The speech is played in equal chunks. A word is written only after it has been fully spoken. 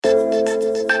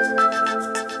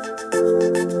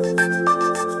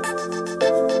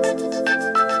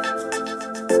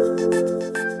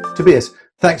Tobias,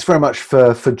 thanks very much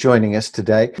for joining us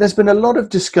today. There's been a lot of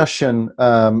discussion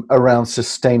around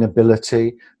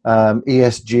sustainability,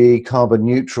 ESG, carbon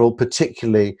neutral,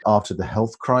 particularly after the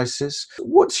health crisis.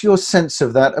 What's your sense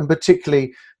of that? And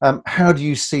particularly, how do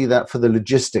you see that for the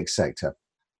logistics sector?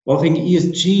 Well, I think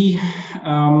ESG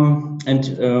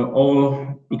and all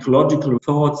ecological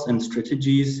thoughts and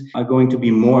strategies are going to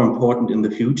be more important in the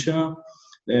future.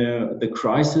 The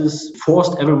crisis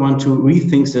forced everyone to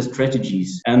rethink their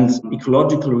strategies, and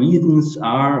ecological reasons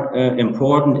are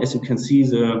important. As you can see,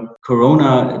 the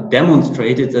corona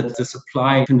demonstrated that the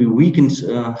supply can be weakened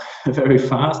very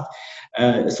fast.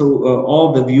 So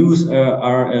all the views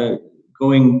are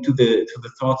going to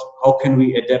the thoughts: how can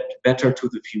we adapt better to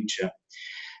the future?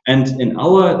 And in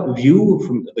our view,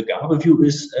 from the Garbe view,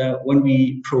 is when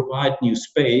we provide new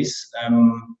space,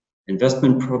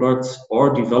 investment products,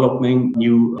 or developing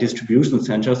new distribution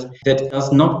centers, that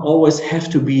does not always have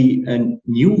to be a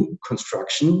new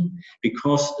construction,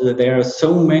 because there are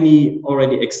so many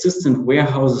already existent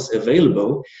warehouses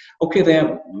available. Okay,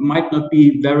 there might not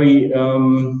be very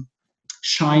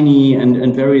shiny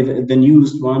and very the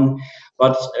newest one,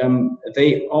 but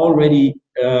they already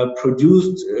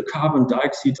produced carbon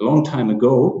dioxide a long time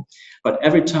ago. But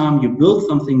every time you build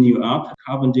something new up,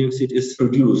 carbon dioxide is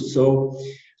produced. So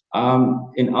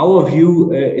in our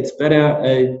view, it's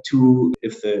better to,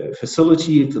 if the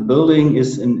facility, if the building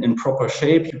is in proper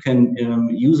shape, you can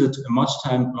use it much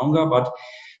time longer. But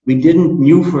we didn't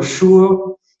know for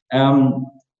sure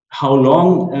how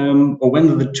long or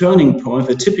when the turning point,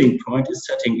 the tipping point is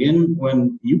setting in,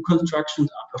 when new constructions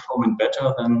are performing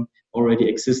better than already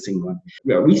existing one.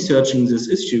 We are researching this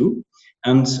issue,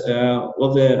 and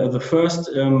the first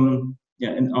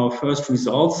in our first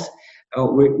results,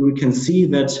 we can see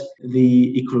that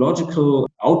the ecological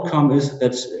outcome is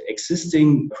that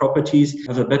existing properties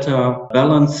have a better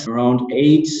balance around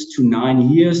 8 to 9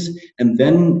 years, and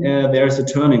then there's a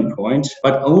turning point,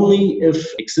 but only if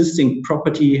existing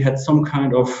property had some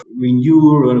kind of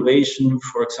renewal, renovation,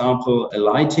 for example, a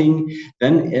lighting,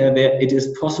 then it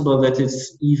is possible that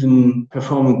it's even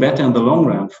performing better in the long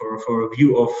run for a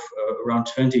view of around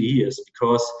 20 years,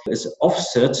 because it's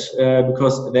offset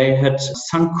because they had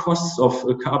sunk costs of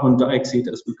carbon dioxide,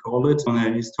 as we call it, on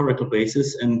a historical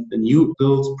basis, and the new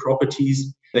built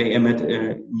properties, they emit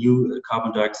new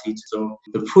carbon dioxide. So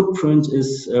the footprint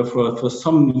is for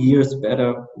some years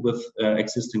better with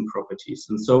existing properties.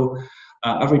 And so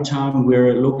every time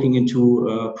we're looking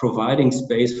into providing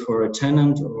space for a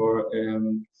tenant, or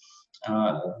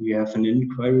we have an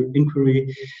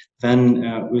inquiry, then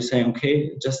we're saying,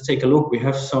 okay, just take a look. We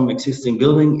have some existing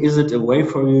building. Is it a way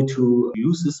for you to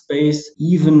use the space?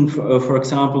 Even, for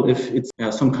example, if it's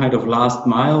some kind of last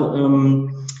mile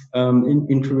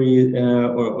inquiry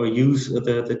or use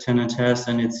the tenant has,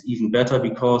 then it's even better,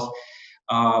 because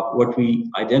what we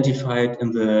identified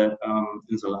in the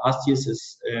last years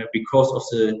is because of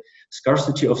the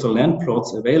scarcity of the land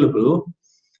plots available,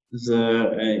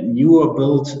 the newer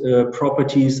built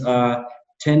properties are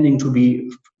tending to be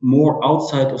more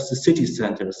outside of the city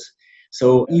centers.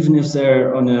 So even if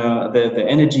they're on the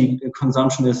energy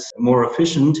consumption is more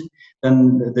efficient,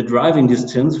 then the driving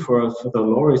distance for the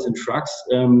lorries and trucks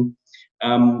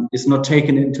is not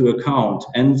taken into account.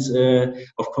 And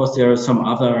of course, there are some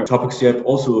other topics you have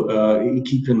also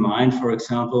keep in mind. For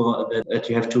example, that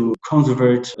you have to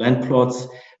conserve land plots,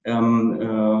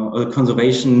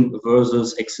 conservation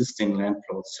versus existing land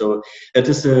plots. So that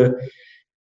is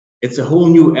it's a whole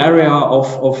new area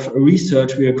of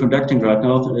research we are conducting right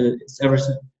now.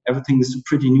 Everything is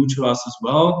pretty new to us as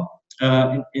well.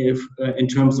 In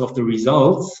terms of the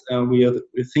results, we're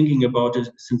thinking about it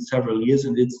since several years,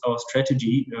 and it's our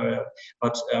strategy.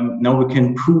 But now we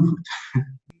can prove it.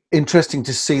 Interesting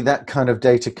to see that kind of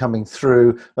data coming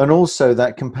through, and also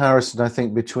that comparison, I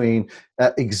think, between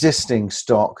existing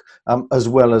stock as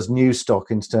well as new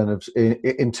stock in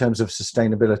terms of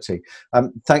sustainability.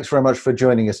 Thanks very much for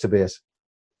joining us, Tobias.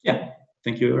 Yeah,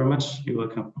 thank you very much. You're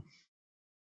welcome.